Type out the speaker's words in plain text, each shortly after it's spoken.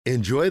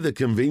Enjoy the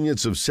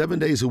convenience of 7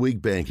 days a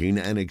week banking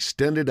and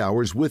extended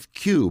hours with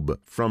Cube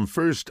from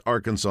First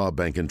Arkansas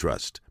Bank and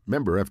Trust.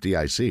 Member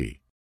FDIC.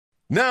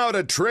 Now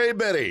to Trey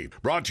Biddy,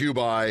 brought to you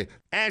by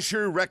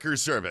Asher Wrecker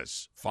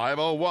Service,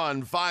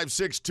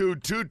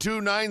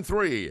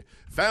 501-562-2293.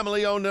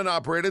 Family owned and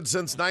operated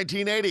since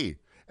 1980.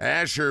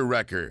 Asher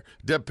Wrecker,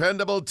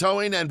 dependable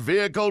towing and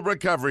vehicle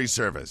recovery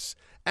service.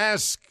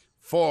 Ask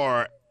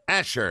for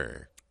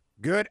Asher.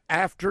 Good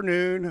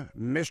afternoon,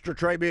 Mr.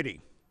 Trey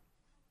Biddy.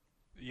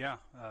 Yeah,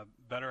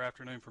 better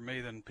afternoon for me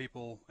than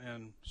people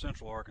in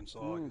Central Arkansas.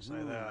 I can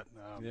say that.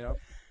 Yep,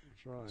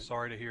 that's right.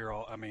 Sorry to hear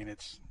all. I mean,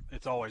 it's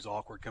always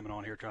awkward coming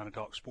on here trying to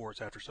talk sports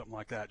after something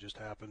like that just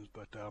happens.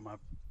 But my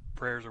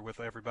prayers are with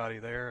everybody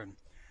there, and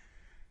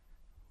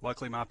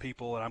luckily my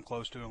people that I'm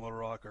close to in Little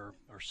Rock are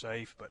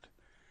safe. But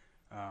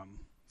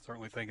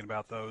certainly thinking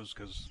about those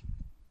because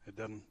it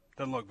doesn't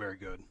look very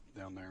good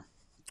down there.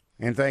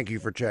 And thank you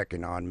for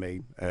checking on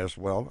me as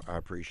well. I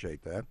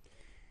appreciate that.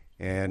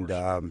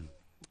 And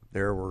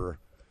there were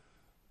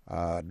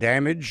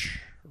damage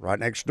right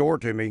next door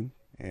to me,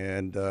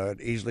 and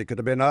it easily could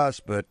have been us,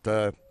 but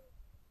we're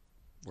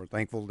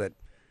thankful that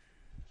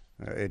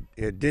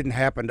it didn't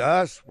happen to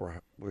us.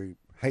 We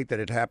hate that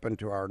it happened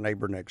to our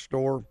neighbor next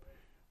door,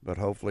 but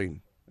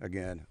hopefully,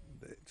 again,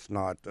 it's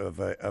not of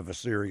a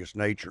serious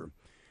nature.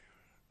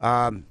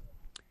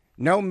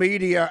 No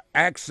media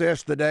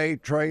access today,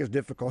 Trey, as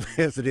difficult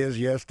as it is,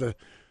 yes, to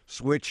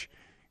switch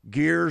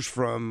gears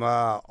from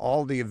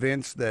all the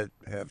events that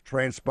have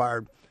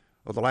transpired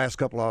over the last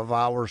couple of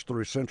hours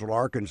through Central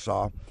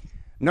Arkansas.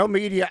 No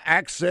media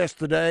access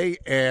today,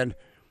 and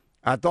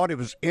I thought it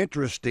was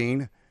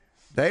interesting.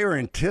 They are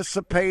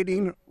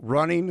anticipating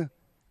running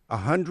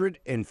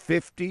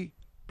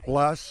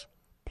 150-plus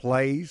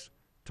plays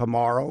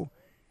tomorrow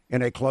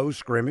in a closed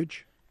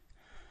scrimmage.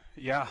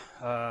 Yeah,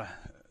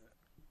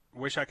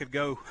 wish I could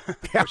go.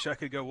 Yeah. Wish I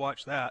could go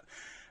watch that.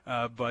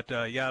 But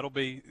it'll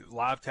be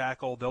live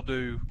tackle. They'll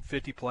do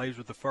 50 plays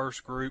with the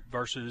first group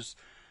versus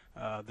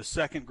the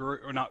second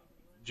group, or not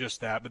just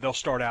that, but they'll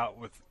start out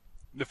with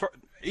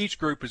each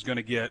group is going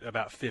to get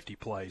about 50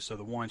 plays. So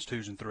the ones,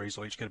 twos, and threes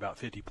will each get about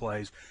 50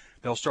 plays.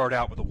 They'll start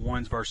out with the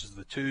ones versus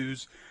the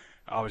twos,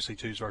 obviously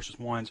twos versus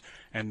ones,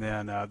 and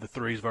then the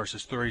threes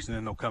versus threes, and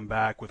then they'll come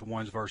back with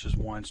ones versus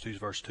ones, twos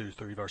versus twos,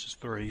 three versus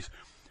threes.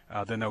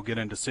 Then they'll get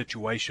into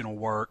situational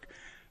work.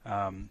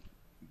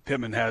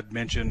 Pittman had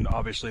mentioned,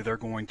 obviously, they're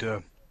going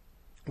to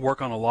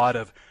work on a lot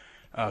of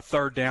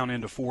third down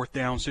into fourth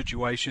down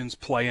situations,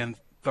 playing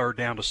third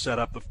down to set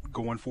up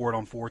going for it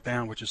on fourth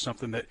down, which is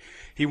something that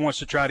he wants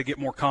to try to get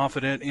more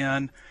confident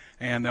in.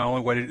 And the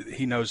only way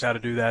he knows how to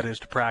do that is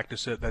to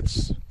practice it.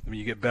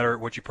 You get better at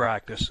what you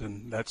practice,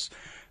 and that's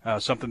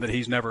something that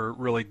he's never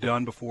really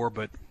done before,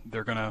 but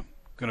they're going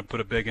to put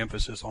a big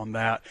emphasis on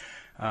that.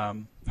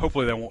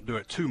 Hopefully they won't do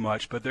it too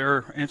much, but there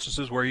are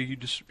instances where you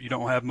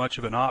don't have much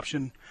of an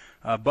option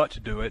but to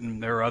do it,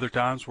 and there are other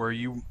times where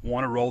you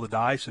want to roll the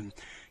dice and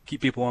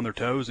keep people on their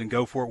toes and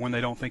go for it when they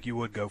don't think you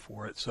would go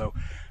for it. So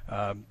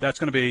that's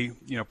going to be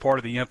part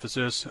of the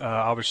emphasis.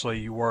 Obviously,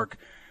 you work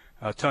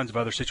tons of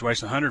other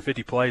situations.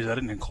 150 plays, that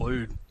didn't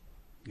include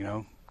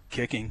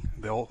kicking.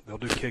 They'll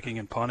do kicking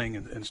and punting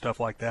and stuff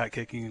like that,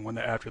 kicking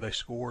after they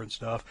score and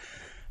stuff.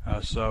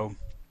 So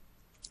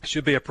it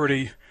should be a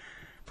pretty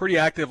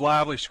active,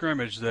 lively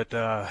scrimmage that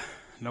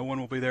no one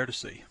will be there to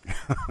see.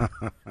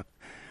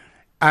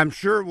 I'm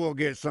sure we'll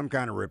get some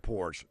kind of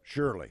reports,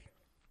 surely.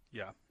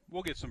 Yeah,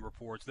 we'll get some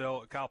reports.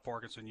 Kyle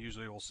Parkinson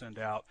usually will send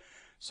out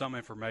some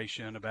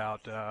information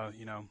about,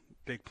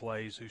 big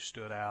plays, who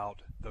stood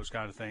out, those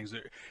kind of things.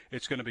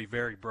 It's going to be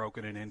very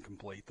broken and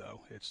incomplete,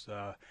 though. It's,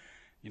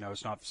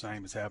 it's not the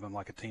same as having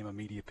like a team of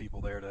media people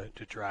there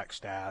to track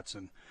stats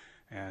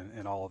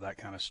and all of that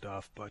kind of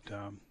stuff. But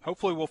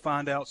hopefully we'll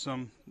find out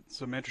some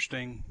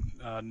interesting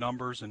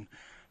numbers and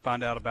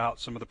find out about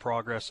some of the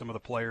progress some of the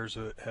players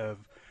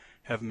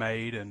have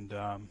made, and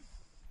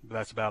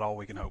that's about all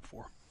we can hope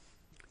for.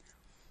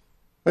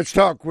 Let's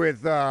talk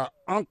with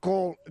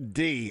Uncle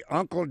D.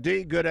 Uncle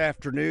D, good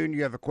afternoon.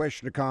 You have a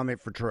question or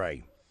comment for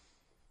Trey?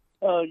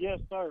 Yes,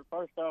 sir.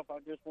 First off, I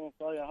just want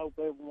to say I hope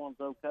everyone's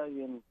okay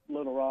in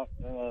Little Rock.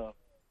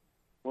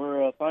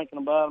 We're thinking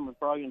about them and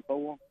praying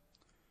for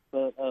them.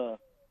 But,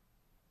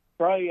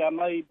 Trey, I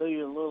may be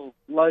a little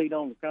late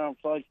on the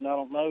conversation. I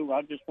don't know.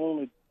 I just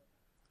wanted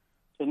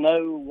to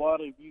know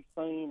what have you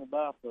seen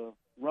about the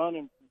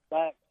running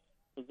back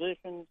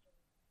positions?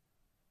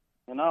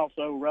 And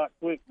also, right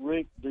quick,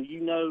 Rick, do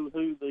you know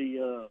who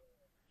the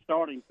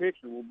starting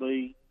pitcher will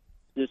be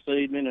this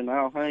evening? And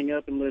I'll hang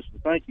up and listen.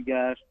 Thank you,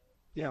 guys.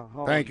 Yeah.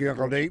 Thank you,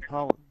 Uncle D.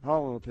 Holland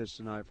will pitch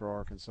tonight for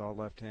Arkansas.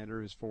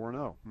 Left-hander is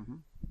 4-0. Mm-hmm.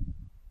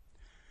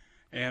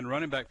 And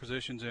running back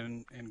position's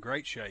in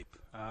great shape.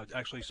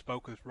 Actually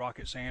spoke with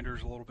Rocket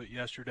Sanders a little bit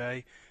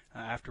yesterday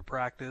after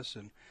practice.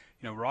 And,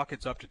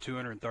 Rocket's up to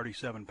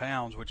 237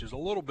 pounds, which is a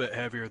little bit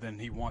heavier than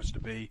he wants to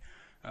be.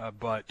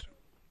 But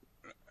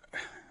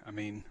I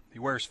mean, he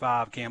wears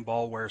 5. Cam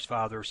Ball wears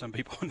 5. There were some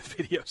people in the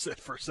video said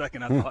for a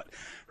second I thought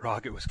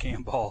Rocket was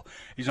Cam Ball.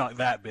 He's not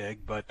that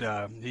big, but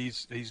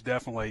he's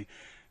definitely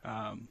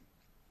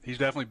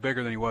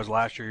bigger than he was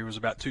last year. He was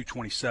about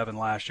 227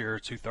 last year,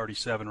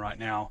 237 right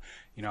now.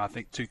 I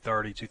think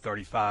 230,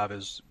 235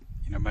 is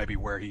maybe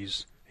where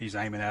he's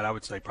aiming at. I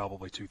would say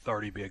probably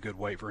 230 be a good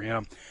weight for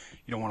him.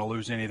 You don't want to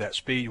lose any of that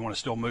speed. You want to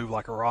still move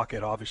like a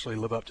rocket, obviously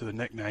live up to the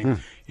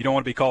nickname. You don't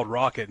want to be called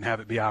Rocket and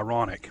have it be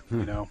ironic,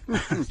 you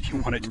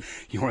want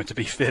it to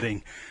be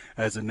fitting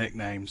as a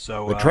nickname.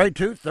 So the Trey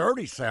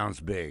 230 sounds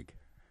big.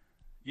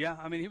 Yeah,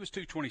 I mean, he was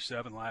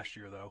 227 last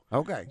year though.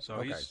 Okay. So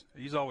okay.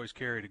 he's always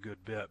carried a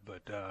good bit,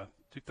 but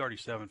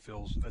 237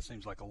 that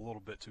seems like a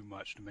little bit too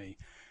much to me.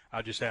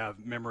 I just have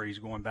memories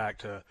going back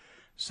to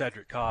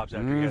Cedric Cobbs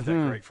after he had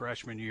that great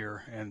freshman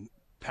year and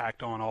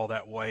packed on all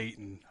that weight.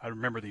 And I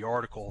remember the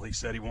article. He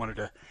said he wanted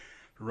to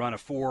run a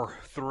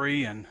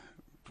 4.3 and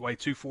weigh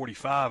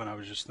 245, and I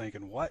was just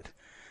thinking, what?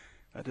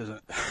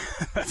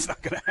 That's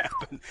not going to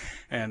happen.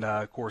 And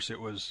of course, it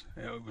was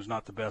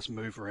not the best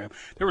move for him.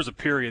 There was a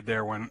period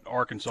there when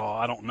Arkansas,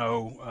 I don't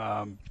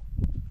know.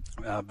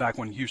 Back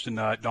when Houston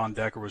Don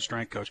Decker was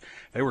strength coach,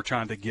 they were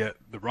trying to get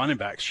the running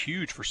backs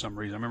huge for some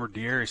reason. I remember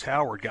De'Arius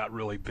Howard got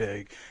really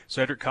big.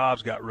 Cedric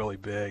Cobbs got really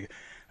big.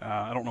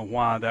 I don't know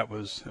why that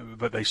was,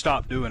 but they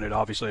stopped doing it,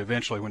 obviously,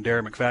 eventually. When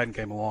Darren McFadden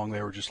came along,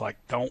 they were just like,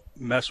 don't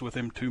mess with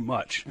him too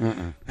much.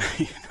 And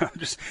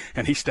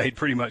he stayed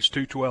pretty much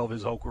 212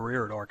 his whole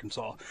career at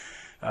Arkansas.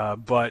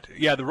 But,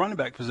 yeah, the running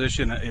back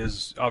position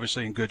is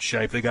obviously in good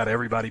shape. They got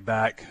everybody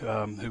back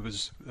who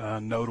was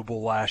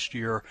notable last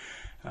year.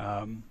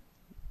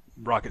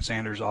 Rocket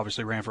Sanders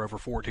obviously ran for over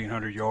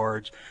 1,400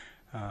 yards.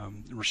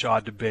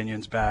 Rashad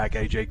DeBinion's back.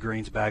 A.J.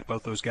 Green's back.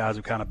 Both those guys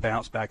have kind of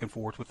bounced back and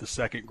forth with the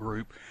second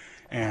group.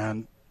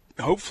 And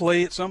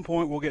hopefully at some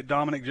point we'll get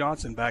Dominic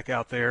Johnson back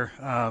out there.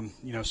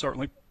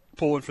 Certainly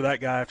pulling for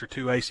that guy after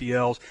 2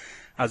 ACLs.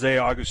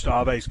 Isaiah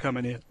Augustave's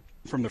coming in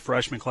from the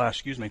freshman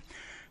class,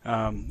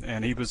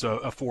 and he was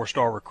a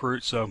 4-star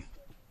recruit. So,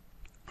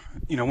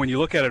 when you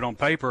look at it on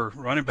paper,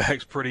 running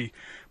back's pretty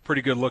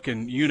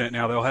good-looking unit.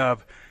 Now they'll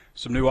have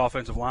some new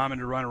offensive linemen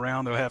to run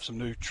around. They'll have some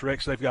new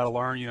tricks they've got to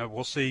learn.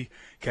 We'll see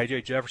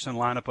KJ Jefferson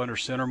line up under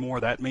center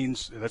more. That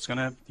means that's going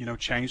to,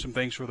 change some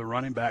things for the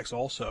running backs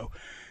also.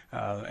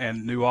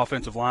 And new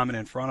offensive linemen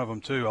in front of them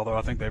too, although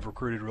I think they've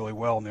recruited really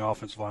well in the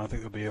offensive line. I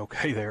think they'll be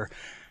okay there.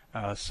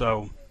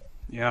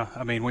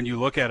 When you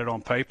look at it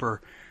on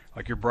paper,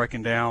 like you're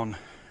breaking down,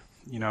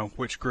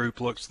 which group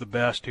looks the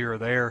best here or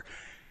there.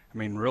 I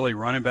mean, really,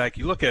 running back,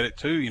 you look at it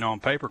too, on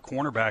paper,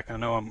 cornerback, I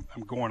know I'm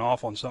going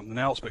off on something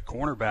else, but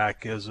cornerback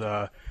is,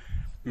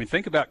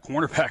 think about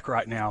cornerback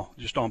right now,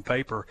 just on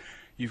paper.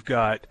 You've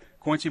got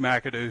Quincy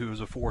McAdoo, who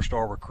was a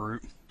 4-star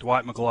recruit,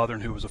 Dwight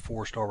McGlothern, who was a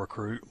 4-star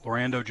recruit,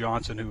 Lorando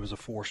Johnson, who was a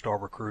 4-star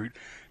recruit,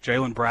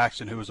 Jalen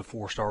Braxton, who was a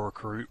 4-star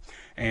recruit,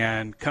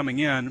 and coming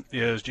in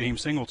is Jaheim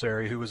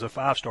Singletary, who was a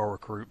 5-star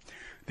recruit.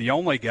 The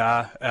only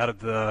guy out of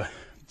the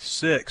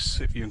 6,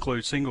 if you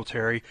include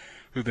Singletary,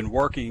 who've been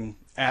working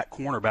at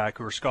cornerback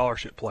who are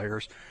scholarship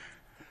players,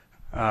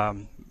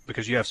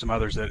 because you have some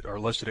others that are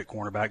listed at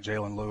cornerback,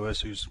 Jalen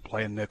Lewis, who's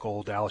playing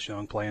nickel, Dallas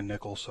Young playing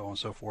nickel, so on and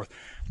so forth.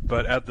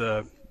 But at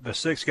the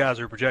 6 guys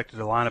who are projected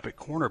to line up at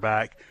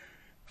cornerback,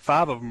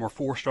 5 of them are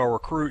 4-star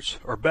recruits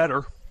or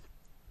better,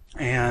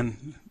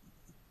 and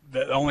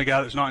the only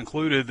guy that's not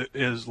included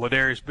is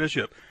Ladarius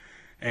Bishop,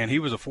 and he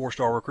was a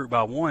 4-star recruit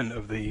by one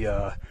of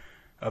the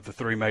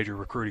 3 major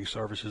recruiting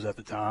services at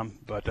the time,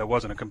 but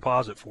wasn't a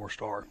composite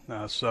 4-star.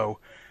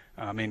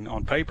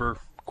 On paper,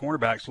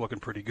 cornerback's looking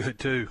pretty good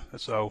too.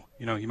 So,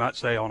 you might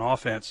say on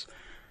offense,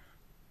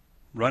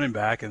 running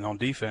back, and on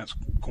defense,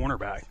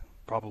 cornerback,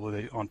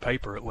 probably on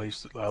paper at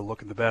least,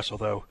 looking the best,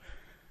 although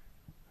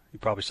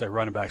you'd probably say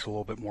running back's a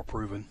little bit more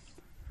proven.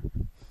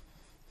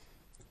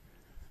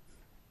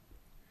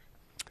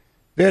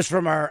 This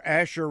from our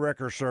Asher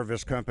Record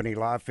Service Company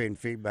live feed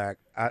feedback.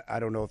 I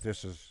don't know if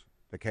this is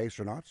the case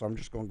or not, so I'm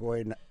just going to go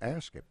ahead and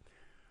ask it.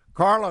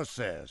 Carlos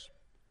says,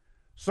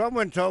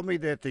 someone told me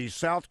that the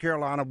South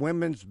Carolina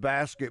women's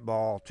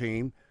basketball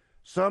team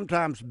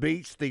sometimes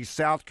beats the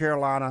South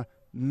Carolina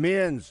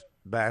men's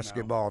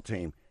basketball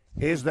team.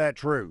 Is that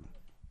true?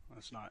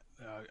 That's not.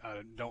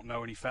 I don't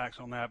know any facts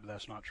on that, but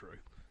that's not true.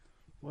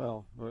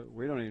 Well,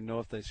 we don't even know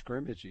if they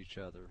scrimmage each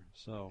other,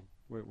 so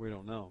we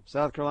don't know.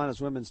 South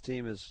Carolina's women's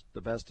team is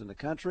the best in the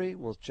country.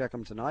 We'll check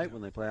them tonight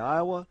when they play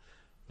Iowa,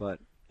 but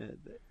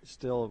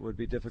still it would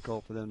be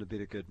difficult for them to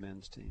beat a good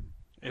men's team.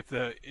 If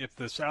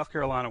the South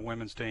Carolina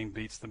women's team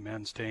beats the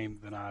men's team,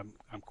 then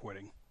I'm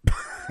quitting.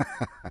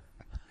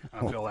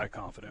 I feel that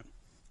confident.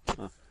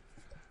 Huh.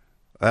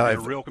 In a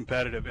real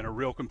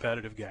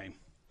competitive game.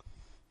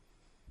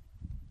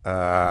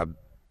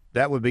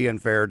 That would be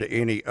unfair to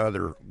any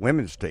other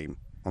women's team,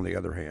 on the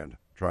other hand,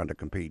 trying to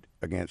compete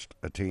against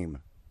a team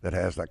that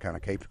has that kind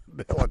of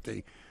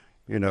capability.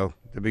 To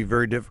be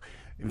very difficult.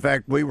 In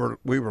fact, we were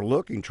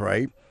looking,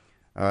 Trey,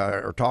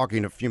 or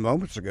talking a few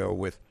moments ago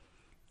with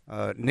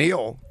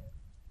Neil.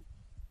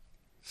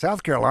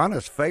 South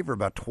Carolina's favored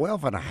by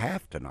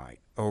 12.5 tonight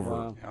over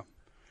Wow. Yeah.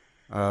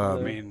 I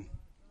mean,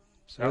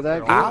 South that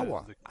good? Carolina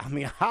Iowa. is I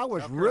mean,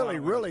 Iowa's South really,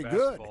 Carolina really women's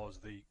good. basketball is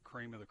the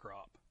cream of the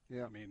crop.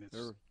 Yeah, I mean,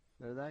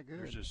 they're that good.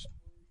 there's just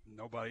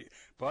nobody.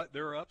 But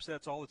there are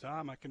upsets all the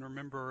time. I can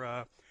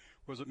remember,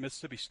 was it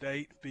Mississippi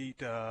State beat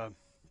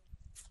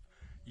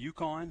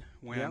UConn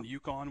when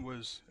UConn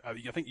was? I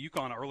think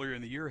UConn earlier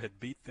in the year had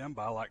beat them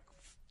by like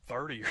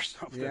 30 or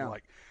something, Yeah,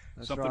 like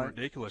that's something right.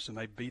 ridiculous, and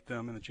they beat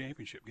them in the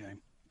championship game.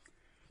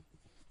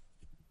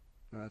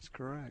 That's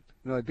correct.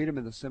 No, they beat them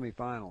in the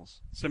semifinals.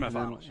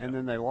 Semifinals, and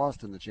then they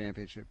lost in the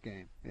championship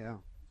game. Yeah.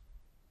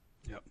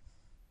 Yep.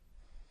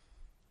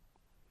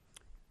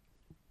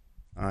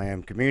 I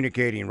am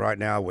communicating right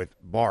now with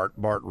Bart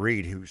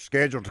Reed, who's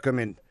scheduled to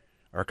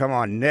come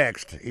on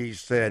next. He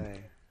said, Hey.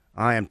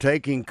 I am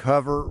taking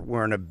cover.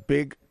 We're in a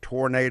big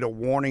tornado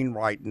warning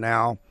right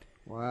now.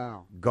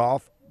 Wow.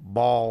 Golf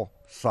ball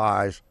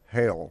size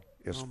hail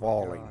is Oh my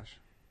falling. gosh.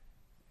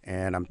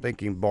 And I'm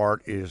thinking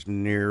Bart is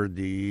near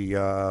the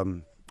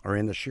or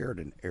in the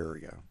Sheridan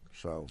area.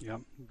 So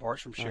Yep.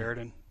 Bart's from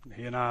Sheridan.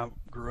 He and I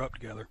grew up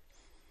together.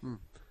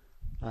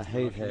 I I hate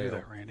don't know if you knew hail.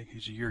 that, Randy.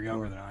 He's a year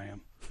younger than I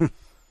am.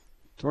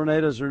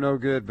 Tornadoes are no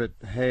good, but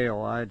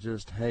hail, I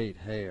just hate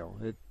hail.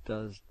 It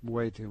does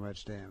way too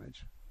much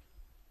damage.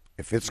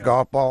 if it's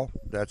golf ball,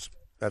 that's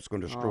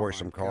going to Oh, destroy my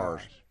some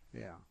cars. gosh.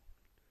 Yeah.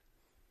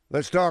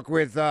 Let's talk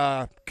with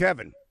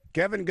Kevin.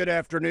 Kevin, good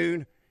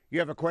afternoon. You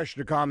have a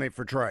question or comment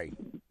for Trey?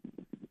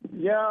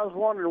 Yeah, I was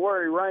wondering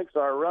where he ranks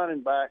our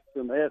running backs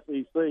in the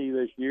SEC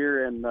this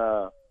year, and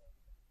how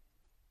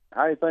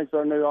he thinks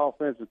our new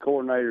offensive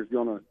coordinator is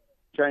going to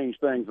change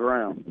things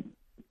around.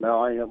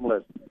 No, I ain't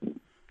listening.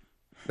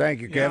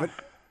 Thank you, Kevin.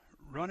 Yeah,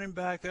 running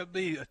back, that would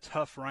be a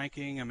tough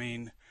ranking. I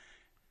mean,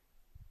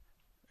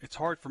 it's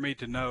hard for me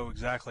to know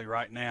exactly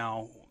right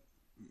now,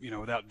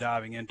 without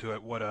diving into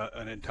it, what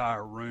an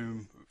entire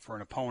room for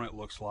an opponent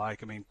looks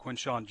like. I mean,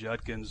 Quinshon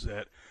Judkins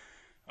at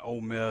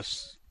Ole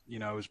Miss,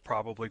 is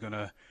probably going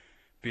to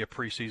be a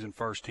preseason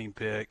first-team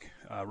pick.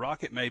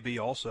 Rocket may be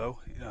also.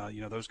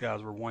 Those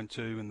guys were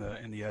 1-2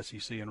 in the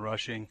SEC in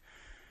rushing.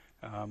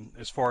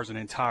 As far as an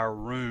entire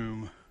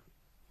room,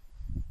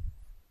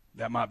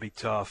 that might be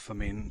tough. I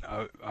mean,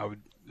 I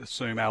would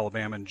assume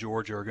Alabama and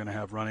Georgia are going to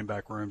have running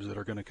back rooms that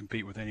are going to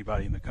compete with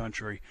anybody in the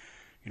country,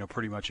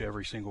 pretty much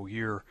every single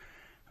year.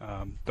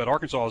 But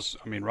Arkansas is,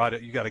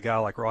 right, you got a guy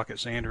like Rocket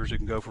Sanders who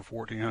can go for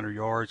 1,400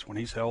 yards when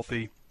he's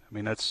healthy. I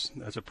mean, that's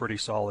a pretty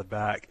solid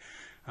back.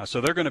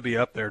 So they're going to be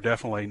up there,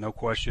 definitely, no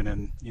question,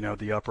 in,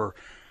 the upper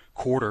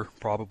quarter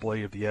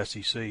probably of the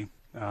SEC.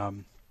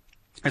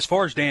 As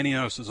far as Dan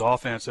Enos'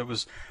 offense, it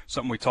was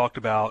something we talked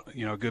about,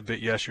 a good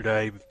bit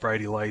yesterday with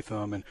Brady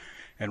Latham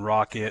and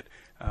Rocket,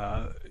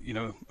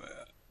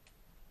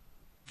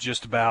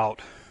 just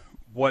about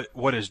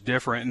what is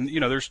different.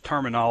 And, there's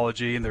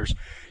terminology and there's,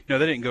 they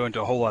didn't go into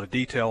a whole lot of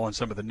detail on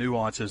some of the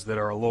nuances that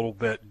are a little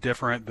bit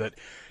different that,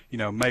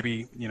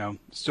 maybe,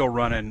 still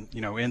running,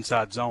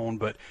 inside zone,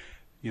 but,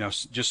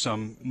 just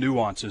some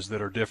nuances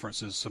that are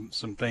differences,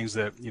 some things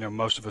that,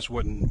 most of us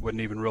wouldn't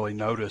even really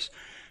notice.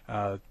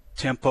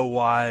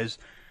 Tempo-wise,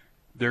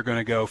 they're going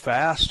to go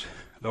fast.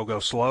 They'll go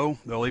slow.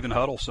 They'll even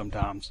huddle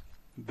sometimes.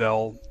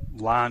 They'll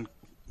line,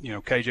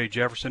 KJ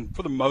Jefferson.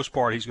 For the most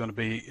part, he's going to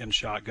be in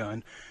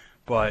shotgun.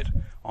 But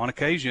on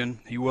occasion,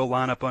 he will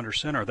line up under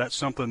center. That's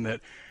something that,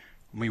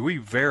 we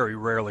very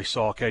rarely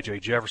saw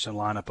KJ Jefferson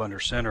line up under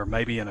center,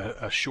 maybe in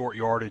a short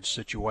yardage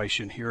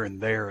situation here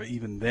and there.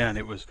 Even then,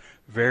 it was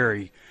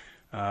very,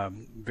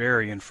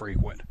 very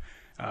infrequent.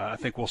 I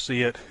think we'll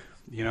see it,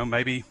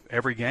 maybe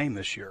every game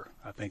this year.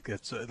 I think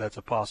that's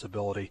a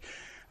possibility.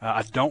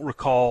 I don't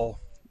recall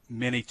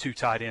many two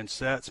tight end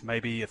sets.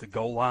 Maybe at the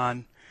goal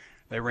line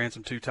they ran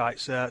some two tight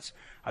sets.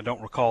 I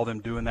don't recall them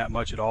doing that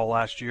much at all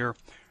last year.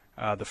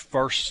 The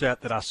first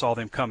set that I saw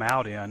them come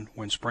out in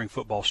when spring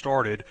football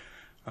started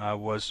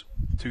was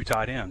two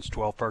tight ends,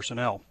 12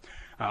 personnel.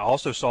 I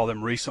also saw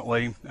them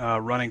recently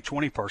running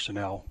 20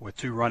 personnel with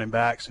two running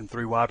backs and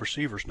three wide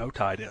receivers, no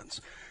tight ends.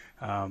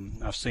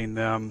 I've seen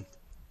them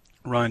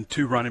run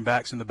two running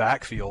backs in the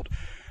backfield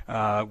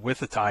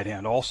with a tight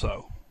end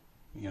also,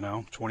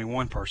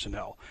 21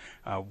 personnel.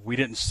 We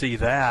didn't see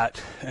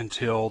that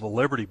until the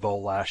Liberty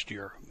Bowl last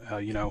year.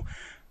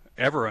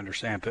 Ever under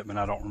Sam Pittman,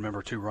 I don't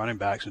remember two running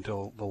backs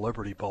until the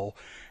Liberty Bowl,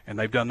 and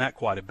they've done that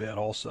quite a bit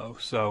also.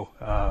 So,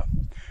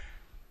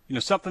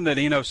 something that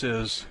Enos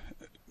is,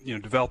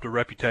 developed a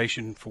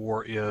reputation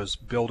for is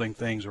building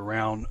things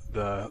around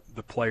the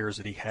players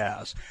that he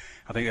has.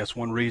 I think that's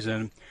one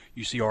reason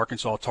you see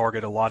Arkansas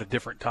target a lot of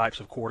different types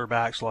of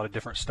quarterbacks, a lot of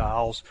different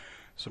styles.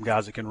 Some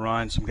guys that can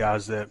run, some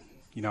guys that,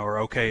 are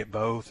okay at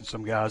both, and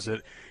some guys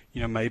that,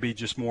 maybe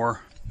just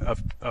more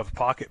of a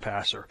pocket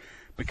passer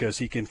because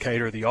he can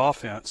cater the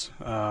offense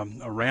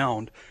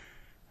around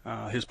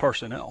his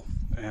personnel.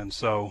 And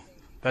so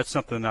that's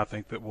something I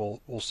think that we'll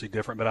see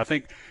different. But I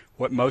think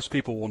what most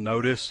people will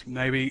notice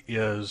maybe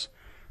is,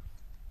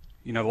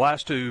 the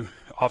last two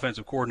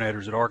offensive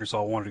coordinators at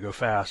Arkansas wanted to go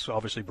fast.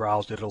 Obviously,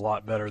 Briles did it a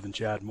lot better than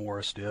Chad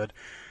Morris did.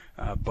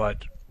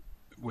 But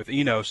with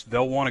Enos,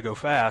 they'll want to go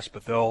fast,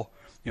 but they'll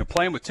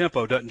playing with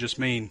tempo doesn't just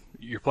mean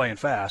you're playing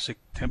fast. You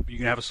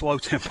can have a slow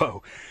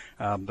tempo,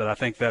 but I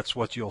think that's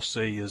what you'll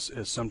see is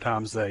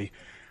sometimes they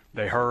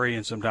hurry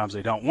and sometimes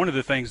they don't. One of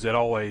the things that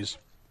always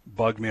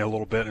bugged me a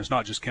little bit, and it's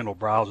not just Kendall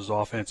Browse's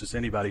offense, it's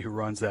anybody who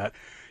runs that,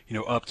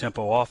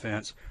 up-tempo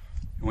offense.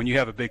 When you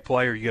have a big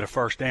player, you get a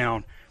first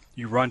down,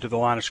 you run to the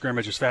line of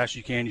scrimmage as fast as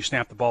you can, you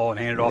snap the ball and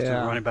hand it off to the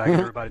running back, and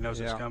everybody knows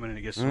it's coming, and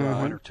it gets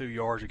 1 or 2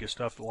 yards, it gets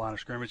stuffed to the line of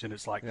scrimmage, and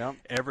it's like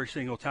every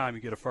single time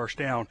you get a first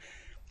down,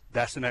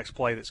 that's the next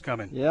play that's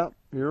coming. Yep,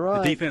 you're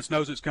right. The defense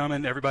knows it's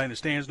coming. Everybody in the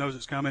stands knows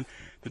it's coming.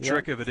 The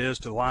trick of it is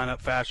to line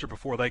up faster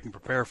before they can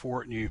prepare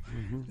for it,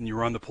 and you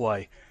run the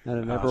play. And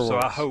it never so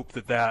works. I hope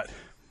that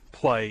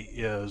play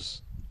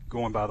is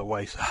going by the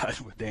wayside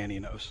with Dan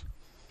Enos.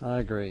 I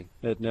agree.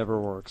 It never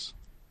works.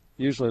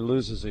 Usually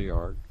loses a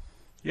yard.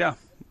 Yeah,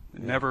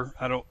 never.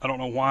 I don't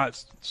know why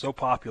it's so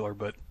popular,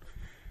 but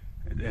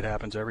it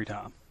happens every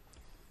time.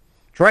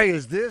 Trey,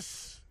 is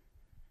this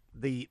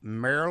the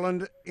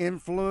Maryland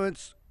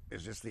influence?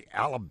 Is this the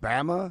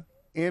Alabama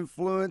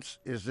influence?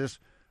 Is this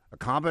a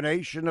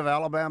combination of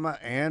Alabama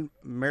and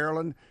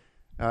Maryland?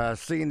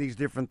 Seeing these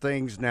different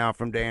things now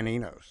from Dan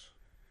Enos.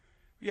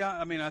 Yeah,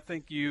 I mean, I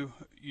think you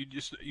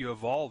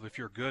evolve if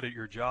you're good at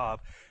your job.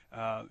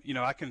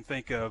 I can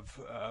think of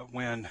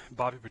when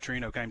Bobby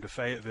Petrino came to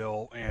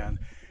Fayetteville and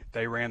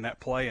they ran that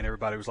play and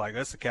everybody was like,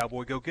 that's the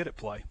Cowboy Go Get It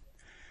play.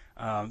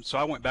 So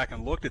I went back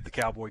and looked at the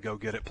Cowboy Go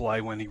Get It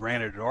play when he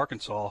ran it at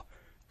Arkansas.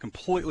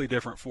 Completely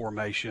different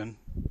formation.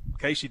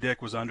 Casey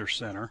Dick was under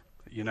center.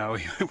 He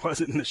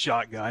wasn't in the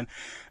shotgun.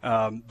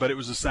 But it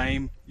was the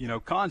same,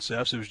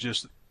 concepts. It was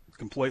just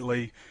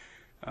completely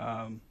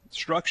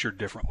structured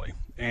differently.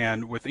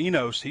 And with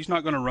Enos, he's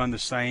not going to run the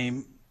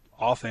same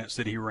offense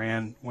that he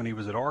ran when he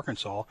was at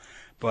Arkansas,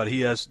 but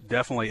he has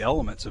definitely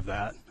elements of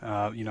that.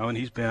 And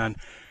he's been,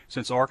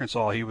 since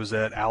Arkansas, he was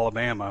at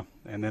Alabama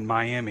and then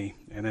Miami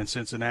and then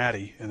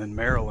Cincinnati and then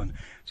Maryland.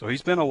 So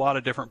he's been a lot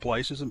of different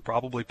places and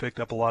probably picked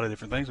up a lot of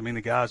different things. I mean,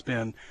 the guy's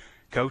been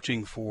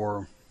coaching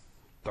for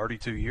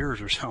 32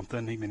 years or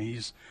something. I mean,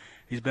 he's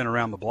been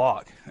around the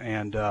block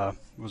and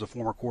was a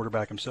former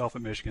quarterback himself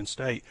at Michigan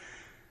State.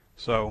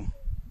 So,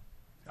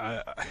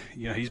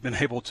 he's been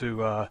able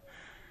to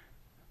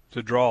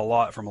draw a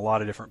lot from a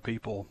lot of different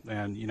people.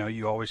 And,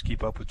 you always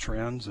keep up with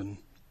trends and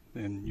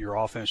your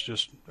offense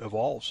just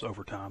evolves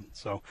over time.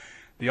 So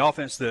the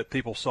offense that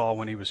people saw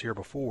when he was here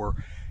before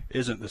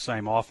isn't the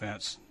same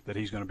offense that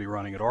he's going to be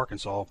running at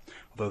Arkansas,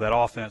 although that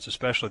offense,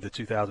 especially the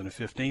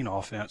 2015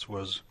 offense,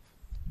 was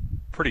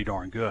pretty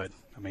darn good.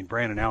 I mean,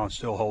 Brandon Allen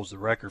still holds the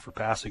record for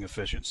passing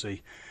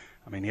efficiency.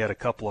 I mean, he had a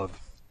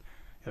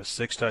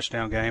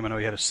 6-touchdown game. I know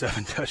he had a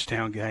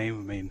 7-touchdown game.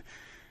 I mean,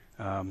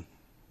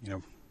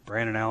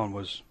 Brandon Allen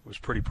was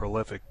pretty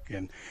prolific,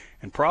 and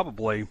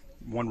probably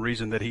one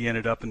reason that he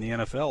ended up in the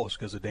NFL is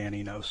because of Dan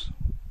Enos.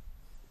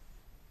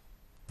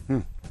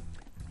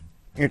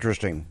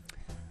 Interesting.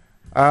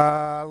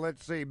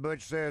 Let's see.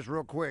 Butch says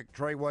real quick,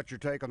 Trey, what's your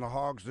take on the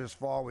Hogs this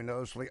fall? We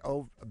know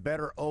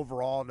better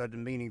overall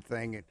doesn't mean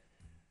anything in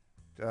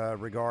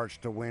regards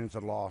to wins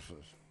and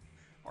losses.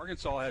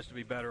 Arkansas has to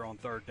be better on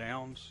third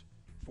downs,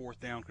 fourth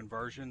down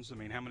conversions. I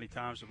mean, how many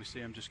times do we see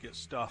them just get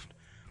stuffed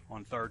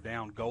on third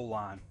down goal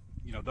line?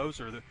 Those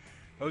are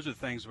the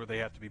things where they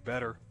have to be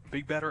better.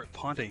 Be better at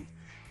punting.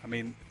 I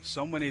mean,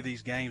 so many of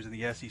these games in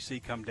the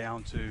SEC come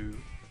down to,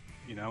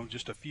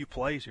 just a few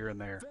plays here and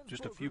there,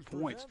 just a few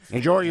points.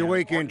 Enjoy your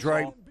weekend,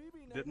 Trey.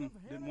 Didn't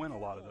win a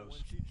lot of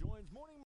those.